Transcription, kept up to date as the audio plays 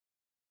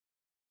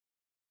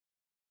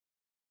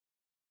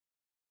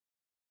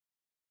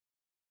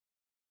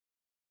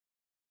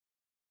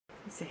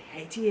Say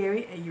hey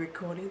Thierry, are you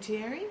recording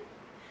Thierry?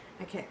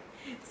 Okay,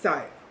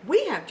 so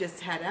we have just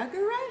had our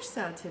garage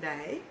sale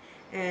today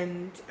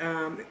and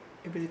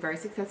it was a very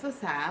successful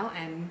sale,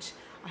 and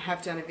I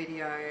have done a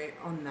video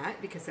on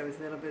that because there was a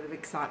little bit of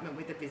excitement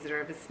with the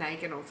visitor of a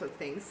snake and all sorts of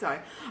things, so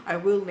I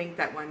will link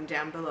that one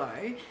down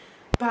below.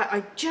 But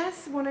I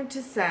just wanted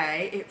to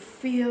say it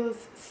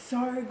feels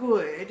so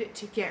good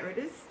to get rid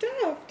of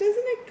stuff,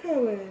 doesn't it,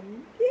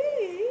 Cohen? Yeah.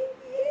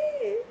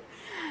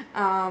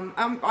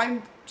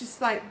 I'm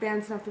just like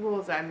bouncing off the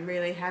walls. I'm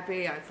really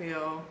happy. I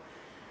feel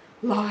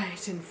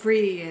light and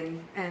free,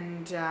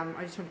 and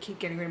I just want to keep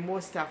getting rid of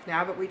more stuff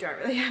now, but we don't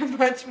really have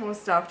much more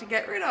stuff to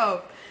get rid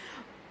of.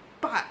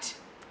 But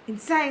in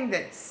saying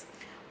this,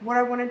 what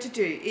I wanted to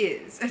do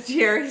is,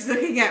 Thierry's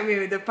looking at me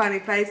with a funny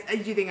face. Do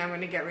you think I'm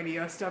going to get rid of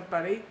your stuff,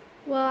 buddy?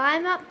 Well,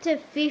 I'm up to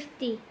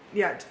 50.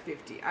 Yeah, up to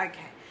 50.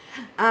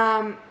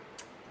 Okay.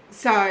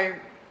 So,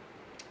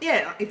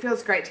 yeah, it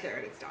feels great to get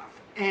rid of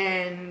stuff.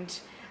 And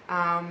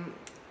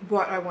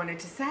what I wanted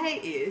to say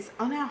is,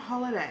 on our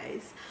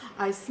holidays,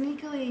 I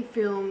sneakily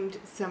filmed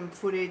some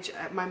footage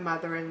at my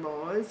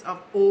mother-in-law's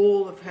of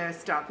all of her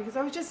stuff because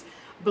I was just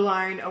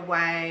blown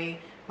away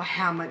by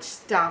how much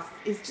stuff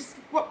is just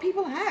what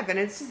people have, and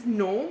it's just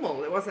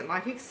normal. It wasn't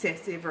like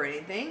excessive or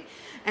anything.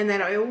 And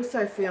then I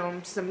also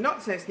filmed some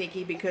not so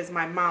sneaky because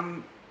my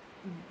mum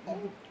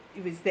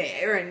was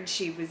there and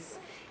she was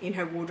in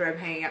her wardrobe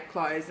hanging up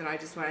clothes, and I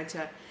just wanted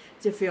to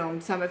film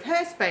some of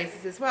her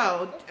spaces as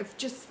well,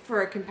 just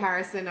for a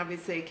comparison,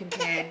 obviously,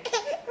 compared.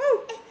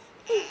 Oh.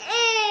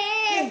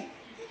 Hey.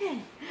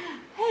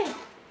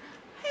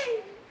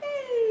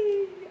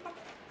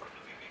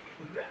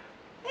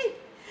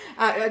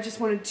 I just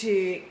wanted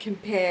to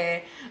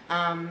compare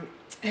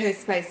her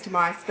space to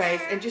my space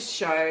and just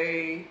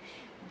show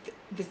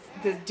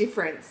the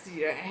difference,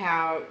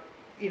 how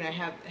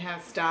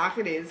stark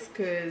it is,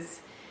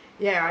 because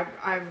yeah,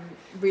 I'm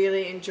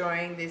really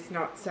enjoying this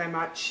not so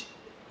much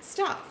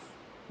stuff,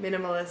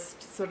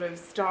 minimalist sort of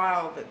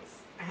style that's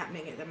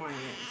happening at the moment.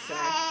 So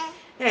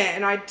yeah,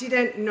 and I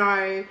didn't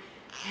know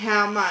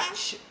how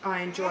much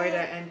I enjoyed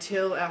it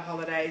until our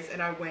holidays and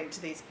I went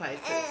to these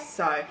places.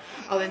 So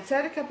I'll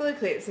insert a couple of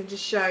clips and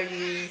just show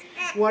you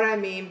what I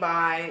mean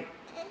by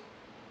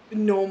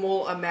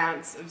normal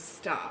amounts of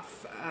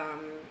stuff.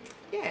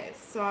 Yeah,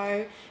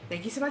 so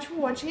thank you so much for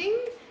watching.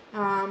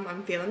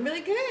 I'm feeling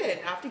really good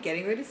after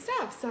getting rid of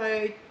stuff.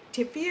 So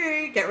tip for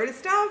you, get rid of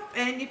stuff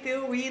and you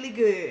feel really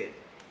good.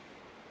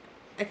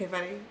 Okay,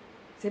 buddy.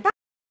 Say bye.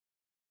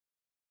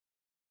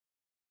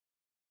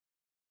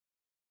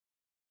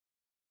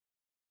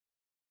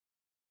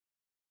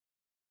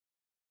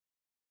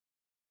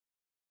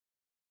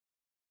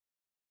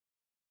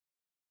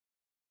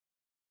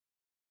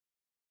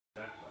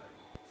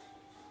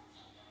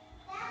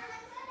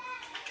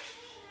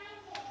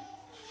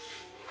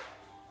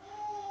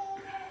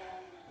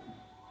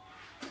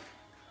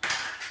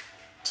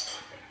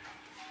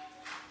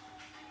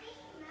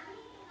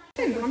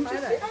 I'm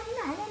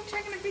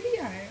taking a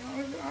video.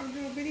 I'll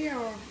do a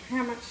video of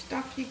how much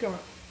stuff you got.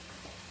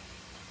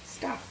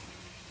 Stuff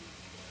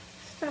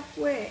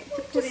where?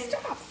 To put in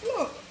stuff.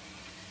 Look.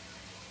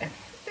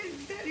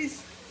 That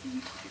is.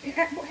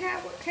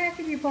 How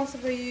can you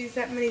possibly use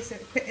that many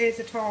pairs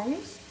of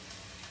tongs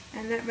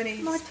and that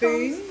many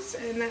spoons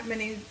and that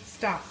many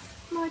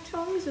stuff? My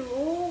tongs are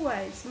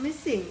always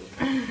missing.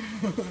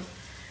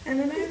 And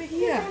then over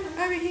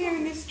here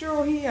in this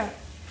drawer here.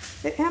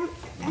 How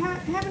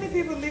many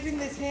people live in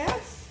this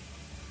house?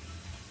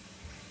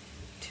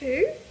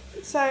 2.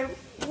 So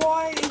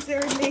why is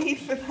there a need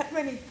for that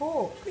many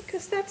forks?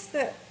 Because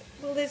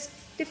there's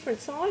different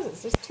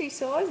sizes. There's 2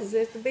 sizes.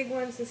 There's the big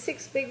ones and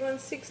 6 big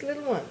ones, 6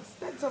 little ones.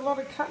 That's a lot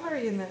of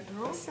cutlery in that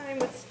drawer. Same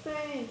with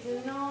spoons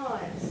and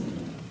knives.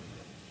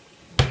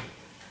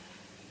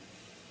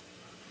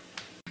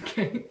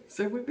 Okay,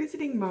 so we're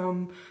visiting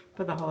Mum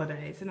for the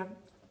holidays, and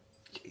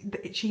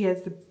she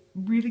has the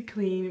really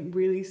clean,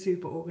 really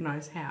super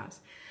organised house,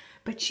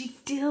 but she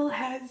still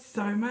has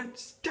so much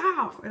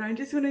stuff, and I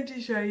just wanted to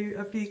show you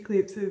a few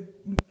clips of,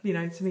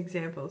 some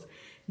examples.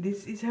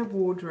 This is her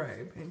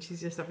wardrobe, and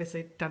she's just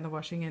obviously done the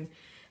washing and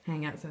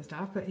hang-ups and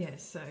stuff, but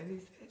yes, so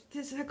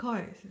this is her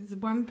clothes. There's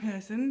one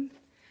person,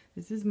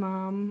 this is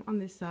Mum on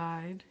this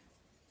side,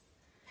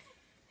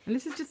 and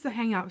this is just the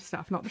hang-up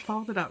stuff, not the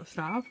folded up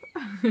stuff.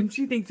 And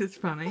she thinks it's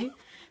funny,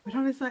 but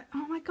I'm just like,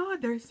 oh my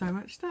god, there is so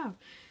much stuff.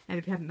 And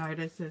if you haven't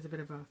noticed, there's a bit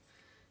of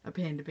a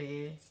Panda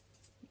Bear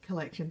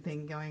collection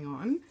thing going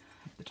on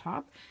at the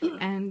top,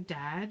 and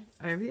Dad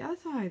over the other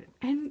side.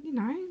 And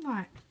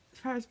like, as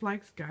far as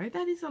blokes go,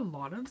 that is a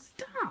lot of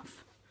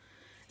stuff.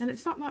 And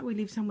it's not like we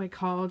live somewhere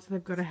cold, so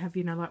they've got to have,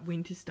 like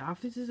winter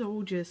stuff. This is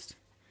all just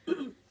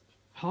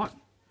hot,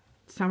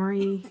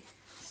 summery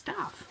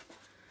stuff.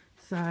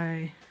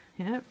 So,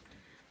 yep.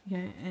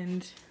 Yeah,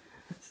 and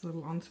that's a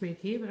little ensuite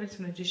here, but I just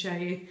wanted to show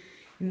you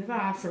in the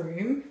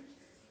bathroom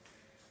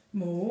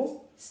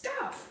more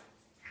stuff.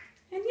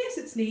 And yes,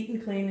 it's neat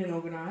and clean and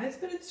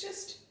organised, but it's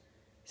just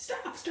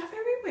stuff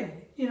everywhere,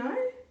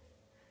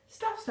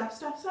 Stuff.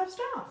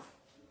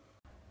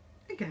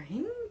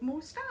 again,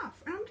 more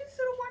stuff. And I'm just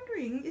sort of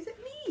wondering, is it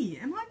me?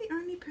 Am I the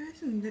only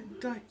person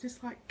that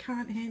just like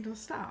can't handle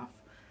stuff?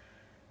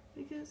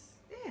 Because,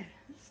 yeah,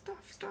 there's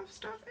stuff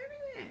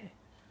everywhere.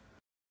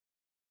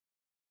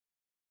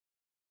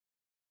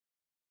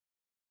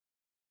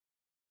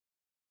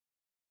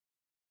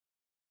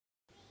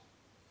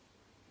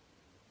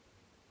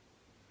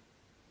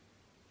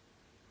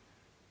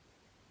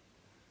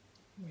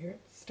 We're at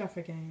stuff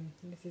again.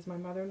 This is my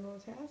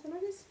mother-in-law's house, and I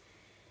just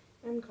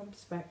am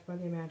gobsmacked by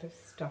the amount of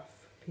stuff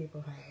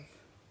people have.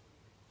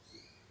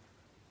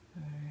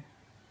 So,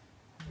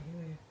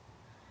 here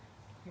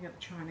we got the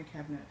china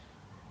cabinet.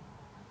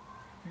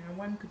 Now,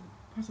 one could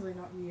possibly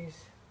not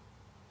use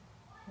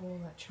all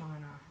that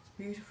china. It's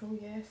beautiful,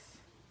 yes.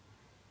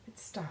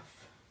 It's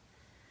stuff.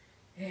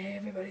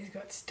 Everybody's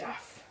got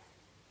stuff.